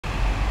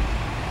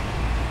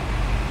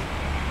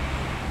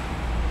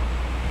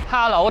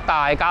Hello，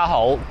 大家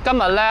好！今日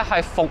咧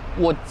係復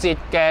活節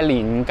嘅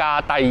年假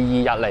第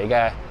2日嚟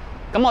嘅。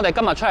咁我哋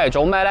今日出嚟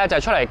做咩咧？就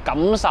係出嚟感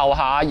受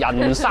下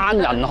人山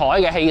人海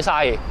嘅氣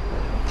勢，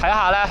睇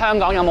下咧香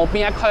港有冇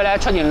邊一區咧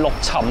出現陸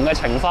沉嘅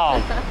情況。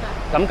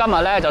咁今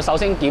日咧就首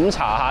先檢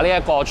查下呢一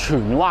個荃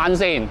灣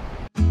先。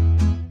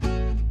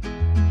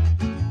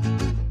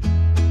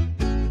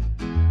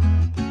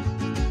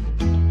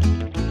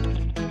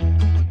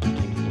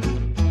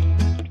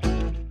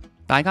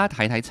大家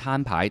睇睇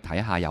餐牌，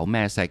睇下有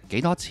咩食，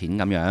幾多錢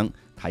咁樣。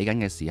睇緊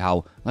嘅時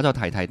候，我就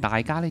提大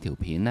家呢條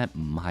片呢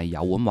唔係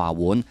有碗話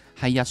碗，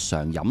係日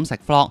常飲食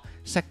vlog，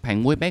 食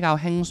評會比較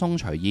輕鬆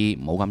隨意，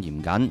冇咁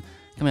嚴謹。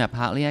今日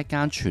拍呢一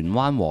間荃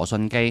灣和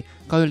順記，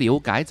據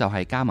了解就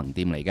係加盟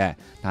店嚟嘅，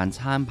但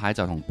餐牌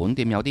就同本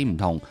店有啲唔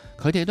同，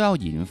佢哋都有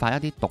研發一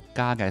啲獨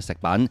家嘅食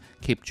品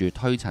 ，keep 住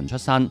推陳出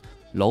新。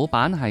老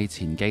闆係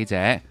前記者。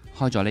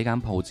開咗呢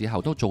間鋪之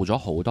後，都做咗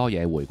好多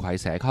嘢回饋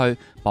社區，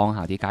幫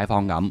下啲街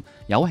坊咁。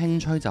有興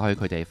趣就去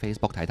佢哋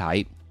Facebook 睇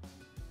睇，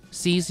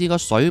試個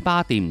水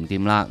吧掂唔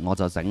掂啦？我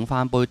就整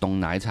翻杯凍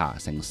奶茶，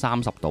成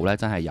30度呢，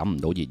真係飲唔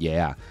到熱嘢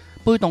啊！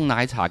杯凍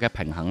奶茶嘅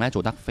平衡呢，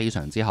做得非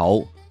常之好，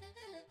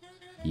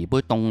而杯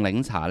凍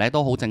檸茶呢，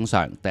都好正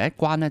常，第一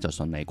關呢，就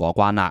順利過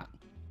關啦。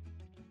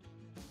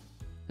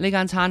呢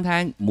間餐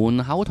廳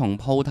門口同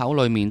鋪頭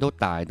裏面都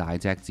大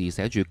隻字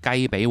寫住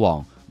雞髀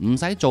王。唔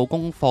使做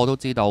功課都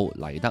知道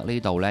嚟得呢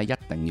度呢，一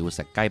定要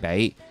食雞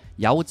髀，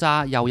有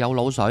炸又有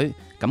滷水。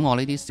咁我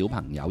呢啲小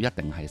朋友一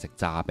定係食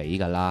炸髀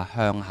噶啦，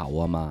香口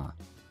啊嘛。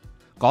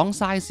講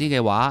size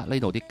嘅話，呢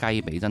度啲雞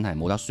髀真係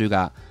冇得輸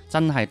噶，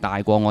真係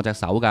大過我隻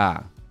手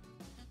噶。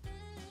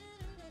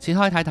切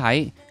開睇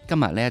睇，今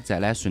日呢一隻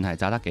呢算係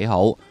炸得幾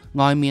好，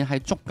外面係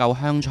足夠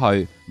香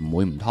脆，唔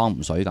會唔湯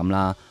唔水咁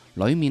啦。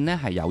裏面呢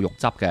係有肉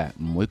汁嘅，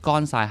唔會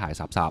乾晒鞋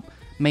霎霎，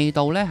味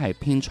道呢係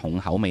偏重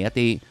口味一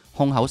啲。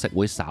空口食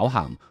會稍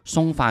鹹，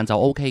送飯就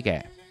OK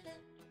嘅。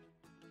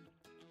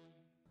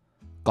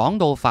講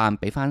到飯，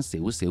俾翻少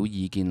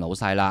意見老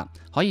細啦，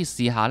可以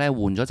試下咧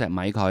換咗隻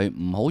米佢，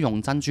唔好用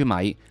珍珠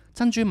米。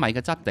珍珠米嘅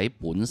質地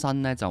本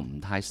身咧就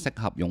唔太適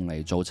合用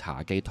嚟做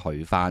茶記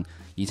頹飯，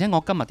而且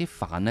我今日啲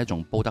飯咧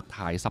仲煲得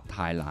太濕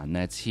太爛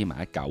咧，黐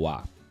埋一嚿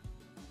啊！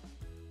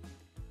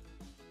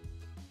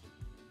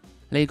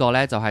呢個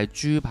呢就係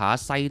豬扒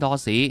西多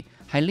士，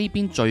係呢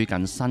邊最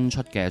近新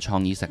出嘅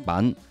創意食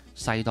品。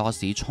西多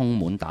士充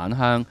滿蛋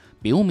香，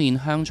表面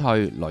香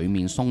脆，裏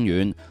面鬆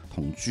軟，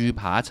同豬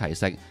扒一齊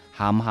食，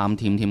鹹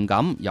甜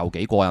咁，又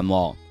幾過癮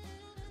喎。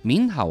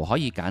面頭可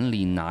以揀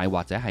煉奶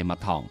或者係蜜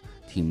糖，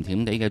甜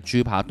地嘅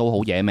豬扒都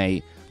好惹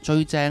味。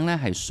最正呢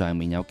係上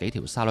面有幾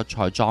條沙律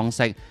菜裝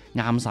飾，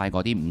啱晒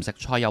嗰啲唔食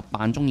菜又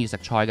扮中意食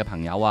菜嘅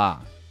朋友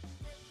啊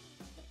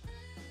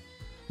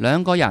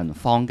！2個人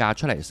放假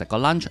出嚟食個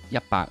lunch，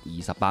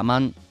 128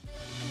蚊。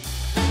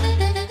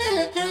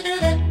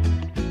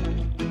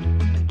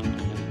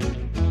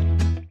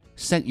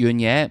食完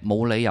嘢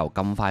冇理由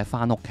咁快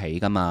返屋企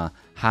㗎嘛，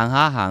行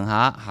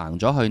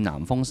咗去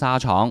南豐紗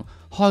廠，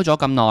開咗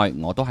咁耐，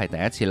我都係第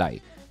一次嚟。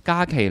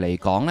假期嚟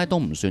講呢都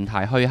唔算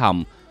太墟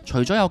冚，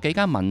除咗有幾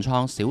間文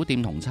創小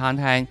店同餐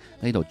廳，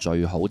呢度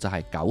最好就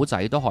係狗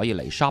仔都可以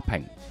嚟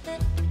shopping。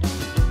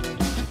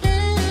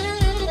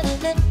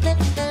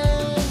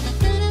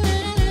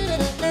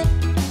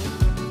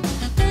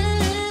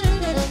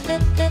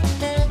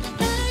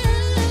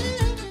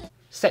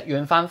食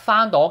完飯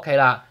返到屋企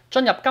啦，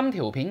進入今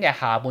條片嘅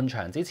下半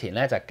場之前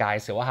咧，就介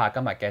紹一下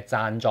今日嘅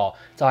贊助，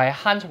就係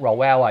Hunt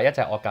Royale 啊，一隻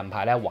我近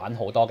排咧玩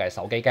好多嘅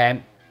手機 game。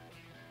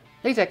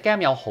呢隻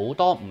game 有好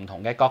多唔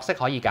同嘅角色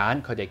可以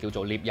揀，佢哋叫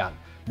做獵人，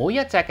每一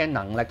隻嘅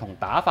能力同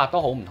打法都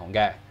好唔同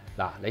嘅。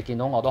嗱，你見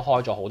到我都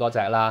開咗好多隻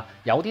啦，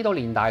有啲都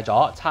練大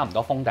咗，差唔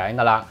多封頂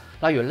噶啦。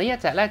例如呢一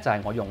隻咧就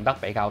係我用得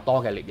比較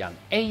多嘅獵人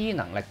 ，AE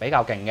能力比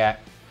較勁嘅。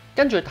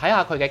跟住睇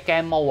下佢嘅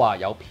game mode 啊，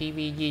有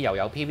PVE 又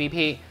有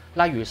PVP。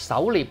例如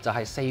狩獵就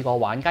係4個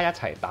玩家一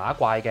齊打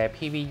怪嘅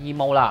PVE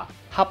mode 啦，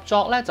合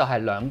作咧就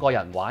係2個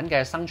人玩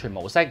嘅生存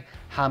模式，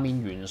下面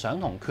懸賞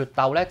同決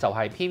鬥咧就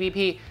係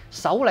PVP，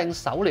 首領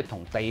狩獵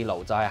同地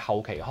牢就係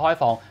後期開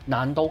放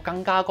難度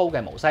更加高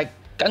嘅模式。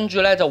跟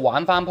住咧就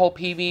玩翻鋪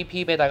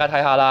PVP 俾大家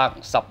睇下啦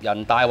，10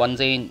人大混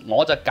戰，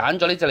我就揀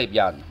咗呢隻獵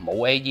人，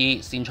冇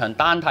AE， 擅長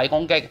單體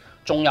攻擊，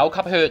仲有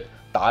吸血，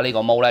打呢個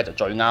mode咧就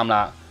最啱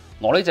啦。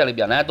我呢隻獵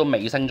人咧都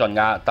未升盡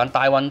㗎，但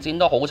大混戰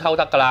都好抽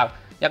得㗎啦。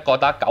一個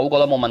打9個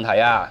都冇問題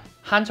啊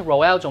 ！Hunt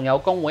Royale 仲有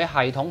公會系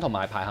統同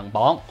埋排行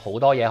榜，好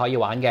多嘢可以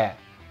玩嘅。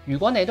如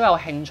果你都有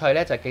興趣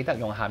咧，就記得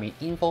用下面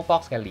info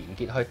box 嘅連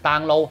結去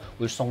download，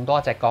 會送多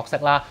一隻角色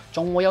啦，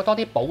仲會有多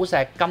啲寶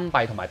石、金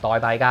幣同埋代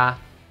幣㗎。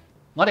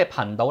我哋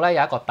頻道咧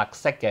有一個特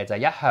色嘅，就係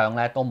一向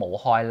咧都冇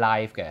開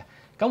live 嘅。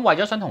咁為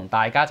咗想同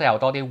大家即係有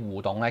多啲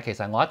互動咧，其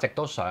實我一直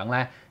都想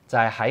咧，就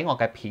係喺我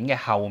嘅片嘅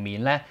後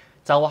面咧，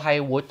就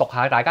係會讀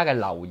下大家嘅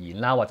留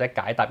言啦，或者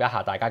解答一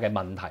下大家嘅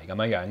問題咁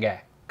樣嘅。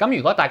咁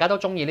如果大家都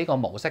中意呢個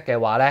模式嘅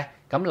話呢，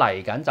咁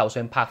嚟緊就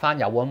算拍翻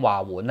有碗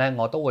話碗呢，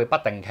我都會不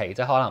定期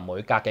即係可能每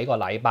隔幾個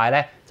禮拜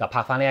呢，就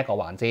拍翻呢一個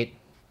環節。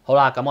好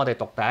啦，咁我哋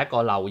讀第一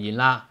個留言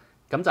啦，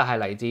咁就係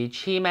嚟自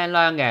Chiman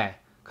嘅。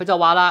佢就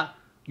話啦，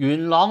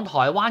元朗台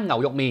灣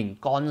牛肉麵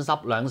乾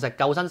濕兩食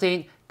夠新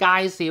鮮，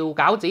介紹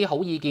餃子好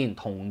意見，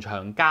同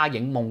場加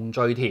映夢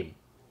最甜。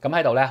咁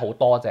喺度咧好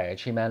多謝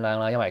Chinman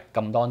啦，因為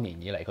咁多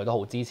年以嚟佢都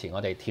好支持我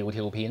哋，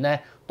條片咧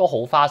都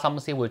好花心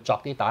思，會作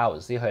啲打油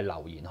詩去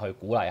留言去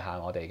鼓勵下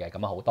我哋嘅，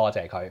咁啊好多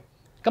謝佢。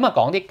咁啊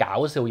講啲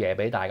搞笑嘢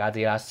俾大家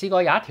知啦，試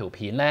過有一條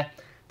片咧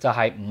就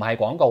係唔係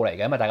廣告嚟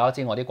嘅，因為大家都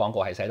知我啲廣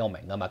告係寫到明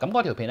㗎嘛，咁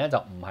嗰條片咧就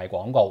唔係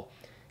廣告，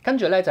跟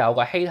住咧就有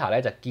個 hater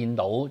咧就見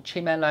到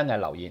Chinman 嘅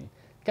留言，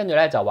跟住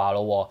咧就話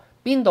咯，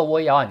邊度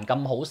會有人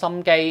咁好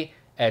心機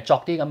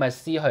作啲咁嘅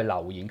詩去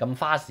留言咁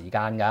花時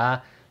間㗎？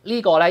呢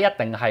個咧一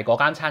定係嗰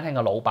間餐廳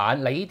嘅老闆，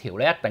你呢條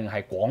咧一定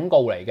係廣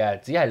告嚟嘅，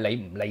只係你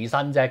唔理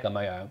身啫咁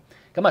樣。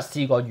咁啊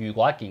試過遇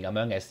過一件咁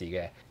樣嘅事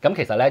嘅，咁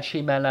其實咧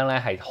Chinman 咧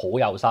係好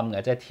有心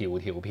嘅，即係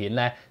條片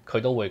咧佢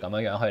都會咁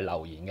樣去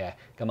留言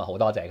嘅，咁啊好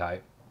多謝佢。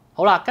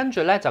好啦，跟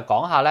住咧就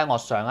講下咧，我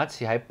上一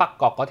次喺北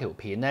角嗰條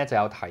片咧就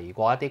有提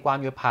過一啲關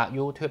於拍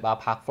YouTube 啊、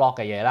拍 Vlog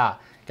嘅嘢啦。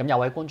咁有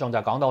位觀眾就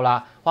講到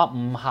啦，話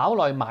唔考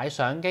慮買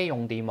相機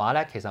用電話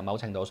咧，其實某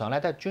程度上咧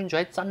都係專注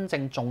喺真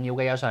正重要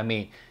嘅嘢上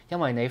面，因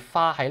為你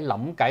花喺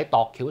諗計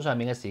度橋上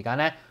面嘅時間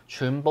咧，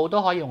全部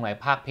都可以用嚟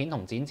拍片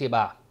同剪接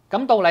啊。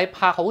咁到你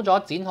拍好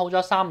咗、剪好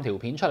咗3條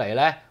片出嚟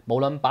咧，無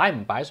論擺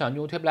唔擺上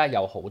YouTube 咧，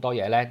有好多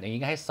嘢咧，你已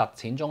經喺實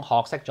踐中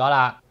學識咗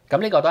啦。咁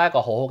呢個都係一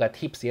個好好嘅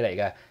tips 嚟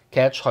嘅。其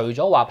實除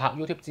咗話拍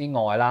YouTube 之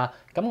外啦，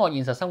咁我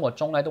現實生活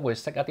中咧都會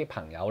識一啲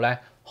朋友咧，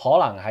可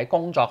能喺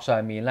工作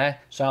上面咧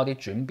想有啲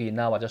轉變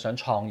啦，或者想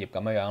創業咁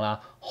樣啦，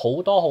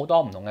好多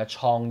唔同嘅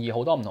創意，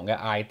好多唔同嘅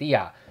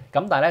idea，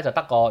咁但係咧就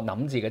得個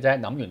諗字嘅啫，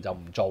諗完就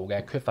唔做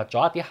嘅，缺乏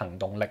咗一啲行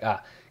動力啊，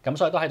咁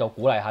所以都喺度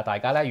鼓勵下大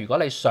家咧，如果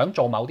你想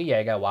做某啲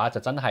嘢嘅話，就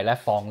真係咧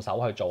放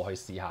手去做去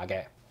試下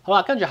嘅。好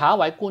啦，跟住下一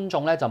位觀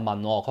眾咧就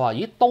問我，佢話：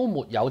咦，都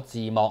沒有字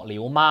幕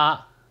了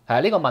嗎？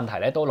呢個問題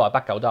咧都耐不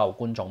久都有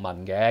觀眾問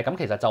嘅，咁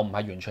其實就唔係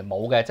完全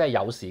冇嘅，即係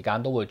有時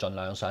間都會盡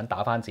量想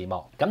打返字幕。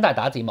咁但係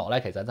打字幕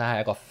咧，其實真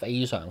係一個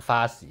非常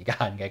花時間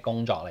嘅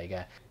工作嚟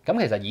嘅。咁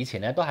其實以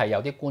前咧都係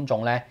有啲觀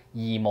眾咧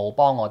義務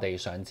幫我哋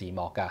上字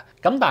幕㗎。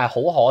咁但係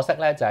好可惜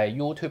咧，就係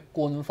YouTube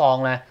官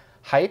方咧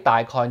喺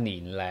大概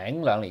年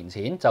零2年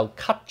前就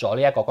cut 咗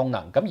呢一個功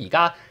能。咁而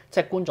家即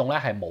係觀眾咧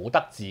係冇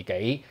得自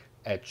己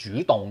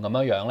主動咁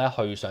樣咧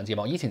去上字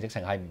幕，以前直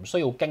情係唔需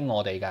要經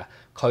我哋嘅，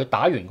佢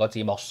打完個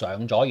字幕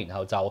上咗，然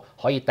後就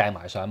可以掟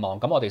埋上網，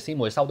咁我哋先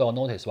會收到個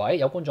notice 話，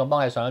有觀眾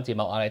幫你上咗字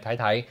幕啊，你睇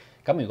睇。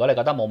咁如果你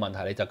覺得冇問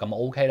題，你就咁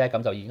OK 咧，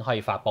咁就已經可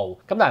以發布。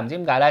咁但係唔知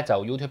點解咧，就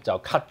YouTube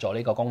就 cut 咗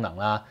呢個功能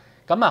啦。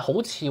咁啊，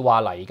好似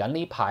話嚟緊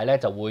呢排咧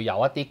就會有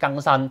一啲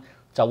更新，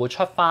就會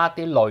出翻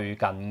一啲類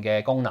近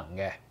嘅功能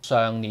嘅。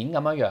上年咁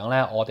樣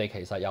咧，我哋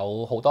其實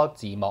有好多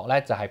字幕咧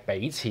就係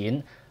俾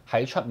錢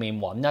喺出面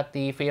揾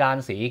一啲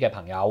freelance 嘅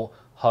朋友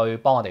去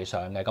幫我哋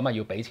上嘅，咁啊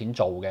要俾錢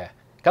做嘅。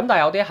咁但係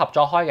有啲合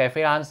作開嘅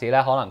freelance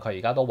咧，可能佢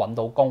而家都揾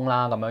到工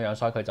啦咁樣，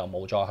所以佢就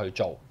冇再去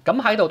做。咁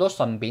喺度都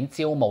順便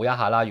招募一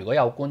下啦，如果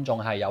有觀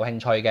眾係有興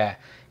趣嘅，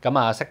咁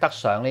啊識得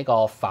上呢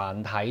個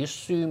繁體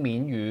書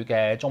面語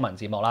嘅中文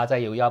字幕啦，即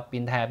係要一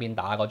邊聽一邊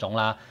打嗰種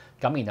啦。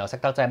咁然後識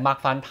得即係 mark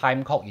翻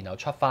time code，然後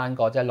出翻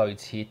個即係類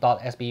似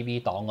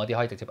 .sbv 檔嗰啲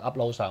可以直接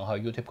upload 上去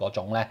YouTube 嗰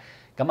種咧，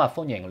咁啊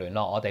歡迎聯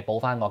絡我哋報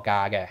翻個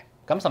價嘅。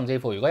咁甚至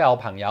乎如果有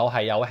朋友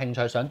係有興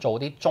趣想做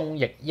啲中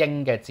譯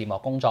英嘅字幕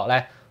工作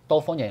咧，都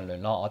歡迎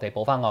聯絡我哋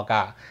報翻個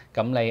價。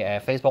咁你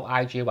Facebook、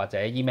IG 或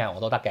者 email 我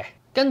都得嘅。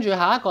跟住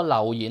下一個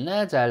留言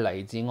咧就係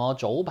嚟自我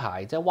早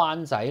排即係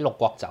灣仔六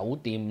國酒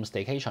店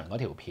staycation 嗰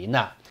條片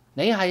啊。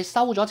你係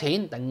收咗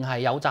錢定係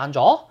有贊助？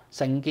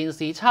成件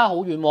事差好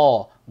遠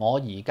喎！我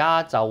而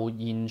家就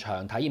現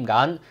場體驗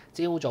緊，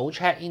朝早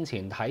check in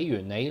前睇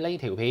完你呢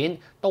條片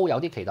都有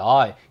啲期待，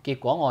結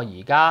果我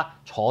而家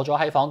坐咗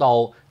喺房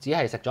度，只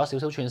係食咗少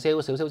少串燒、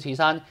少少刺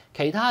身，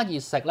其他熱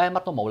食咧乜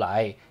都冇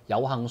嚟，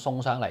有幸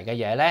送上嚟嘅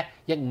嘢咧，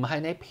亦唔係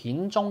你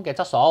片中嘅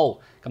質素，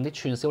咁啲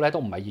串燒咧都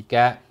唔係熱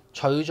嘅。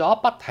除咗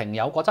不停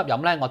有果汁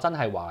飲咧，我真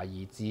係懷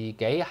疑自己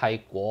係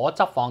果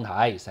汁放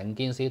題，成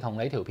件事同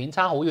你條片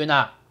差好遠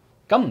啊！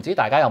咁唔知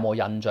大家有冇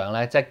印象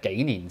咧？即係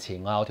幾年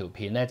前我有條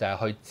片咧，就係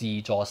去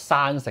自助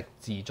餐食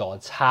自助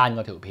餐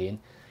嗰條片。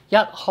一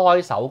開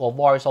首個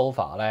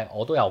voiceover 咧，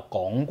我都有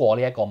講過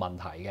呢一個問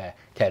題嘅。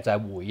其實就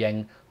係回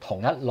應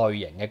同一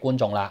類型嘅觀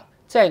眾啦。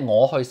即係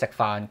我去食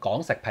飯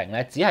講食評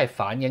咧，只係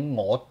反映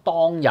我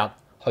當日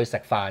去食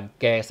飯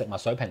嘅食物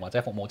水平或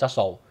者服務質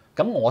素。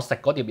咁我食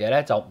嗰碟嘢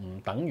咧就唔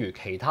等於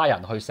其他人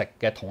去食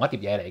嘅同一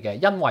碟嘢嚟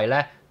嘅，因為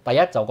咧。第一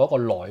就嗰個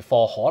來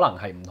貨可能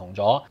係唔同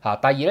咗嚇，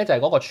第二咧就係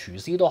嗰個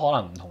廚師都可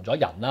能唔同咗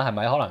人啦，係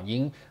咪？可能已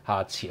經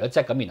辭咗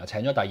職咁，然後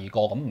請咗第二個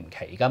咁唔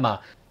奇㗎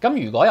嘛。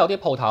咁如果有啲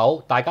鋪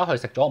頭大家去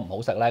食咗唔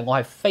好食咧，我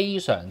係非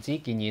常之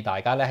建議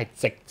大家咧係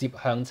直接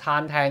向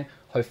餐廳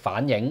去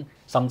反映，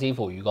甚至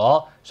乎如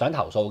果想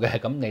投訴嘅，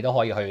咁你都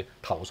可以去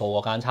投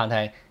訴嗰間餐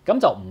廳。咁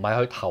就唔係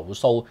去投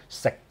訴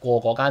食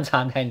過嗰間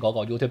餐廳嗰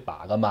個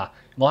YouTuber 㗎嘛，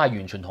我係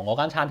完全同嗰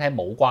間餐廳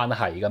冇關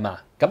係㗎嘛。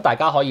咁大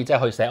家可以即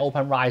係去寫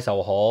Open Rice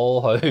又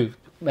好，去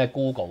咩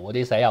Google 嗰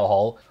啲寫又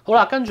好。好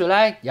啦，跟住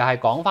咧又係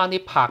講翻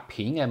啲拍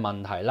片嘅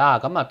問題啦。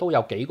咁啊都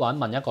有幾個人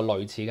問一個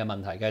類似嘅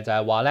問題嘅，就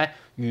係話咧，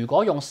如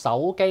果用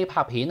手機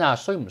拍片啊，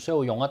需唔需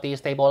要用一啲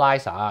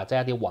stabilizer 啊，即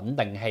係一啲穩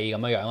定器咁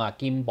樣啊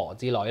，gimbal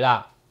之類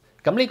啦。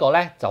咁呢個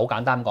咧就好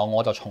簡單講，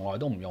我就從來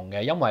都唔用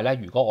嘅，因為咧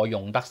如果我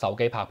用得手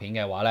機拍片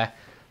嘅話咧，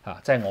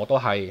即係我都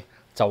係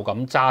就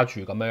咁揸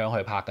住咁樣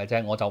去拍嘅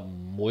啫，我就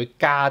唔會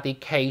加啲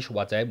cage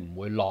或者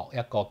唔會落一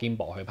個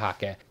gimbal 去拍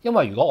嘅。因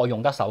為如果我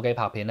用得手機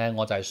拍片咧，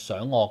我就係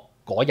想我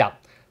嗰日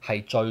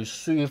係最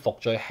舒服、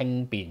最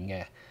輕便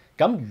嘅。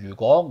咁如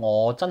果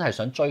我真係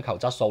想追求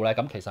質素咧，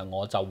咁其實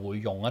我就會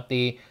用一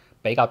啲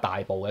比較大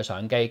部嘅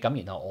相機，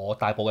咁然後我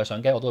大部嘅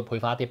相機我都會配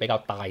翻一啲比較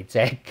大隻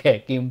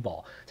嘅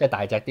gimbal，即係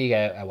大隻啲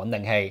嘅穩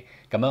定器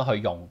咁樣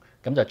去用，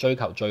咁就追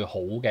求最好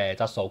嘅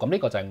質素。咁呢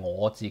個就係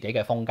我自己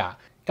嘅風格。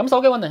咁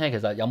手機穩定器其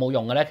實有冇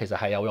用嘅咧？其實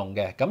係有用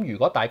嘅。咁如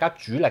果大家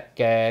主力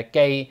嘅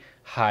機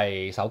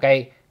係手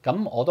機，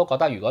咁我都覺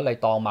得如果你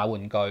當買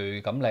玩具，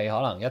咁你可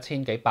能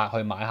1000幾百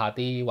去買下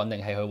啲穩定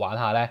器去玩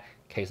下咧，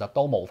其實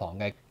都無妨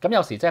嘅。咁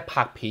有時即係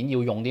拍片要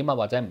用啲乜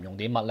或者唔用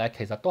啲乜咧，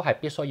其實都係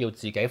必須要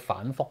自己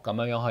反覆咁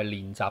樣去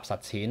練習實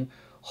踐，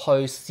去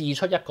試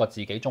出一個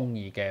自己中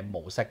意嘅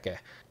模式嘅。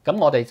咁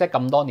我哋即係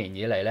咁多年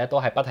以嚟咧，都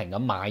係不停咁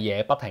買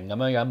嘢，不停咁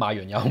樣買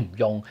完又唔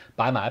用，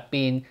擺埋一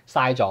邊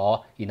嘥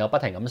咗，然後不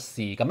停咁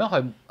試，咁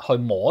樣去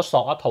摸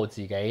索一套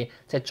自己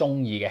即係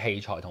中意嘅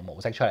器材同模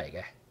式出嚟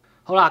嘅。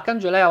好啦，跟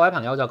住咧有位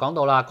朋友就講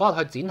到啦，嗰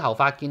日去剪頭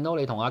髮見到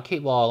你同阿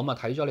Kit 喎，咁啊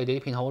睇咗你哋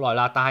啲片好耐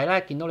啦，但係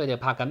咧見到你哋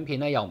拍緊片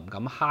咧又唔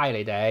敢嗨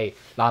你哋。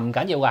嗱，唔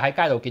緊要嘅，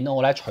喺街度見到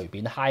我咧隨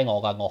便嗨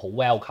我㗎，我好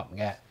welcome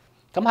嘅。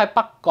咁喺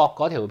北角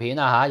嗰條片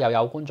啊又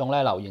有觀眾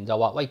咧留言就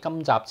話：喂，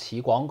今集似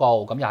廣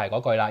告，咁又係嗰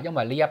句啦，因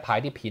為呢一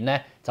排啲片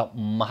咧就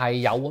唔係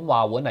有碗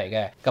話碗嚟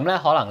嘅。咁咧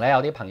可能咧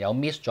有啲朋友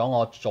miss 咗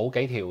我早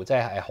幾條即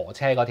係河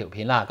車嗰條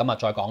片啦，咁啊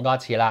再講多一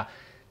次啦。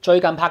最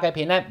近拍嘅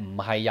片咧唔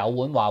係有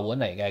碗話碗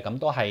嚟嘅，咁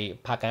都係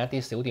拍緊一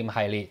啲小店系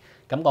列。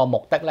咁個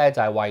目的咧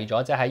就係為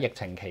咗即係喺疫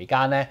情期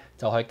間咧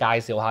就去介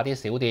紹下啲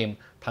小店，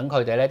等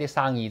佢哋咧啲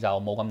生意就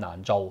冇咁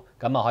難做，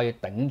咁啊可以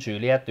頂住呢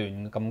一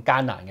段咁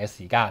艱難嘅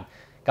時間。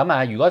咁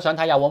啊，如果想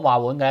睇有碗話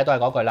碗嘅咧，都係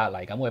嗰句啦，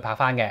嚟緊會拍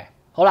翻嘅。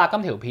好啦，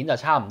今條片就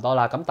差唔多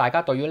啦。咁大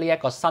家對於呢一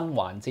個新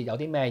環節有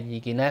啲咩意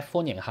見咧？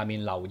歡迎下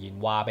面留言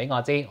話俾我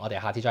知。我哋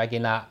下次再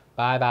見啦，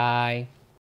拜拜。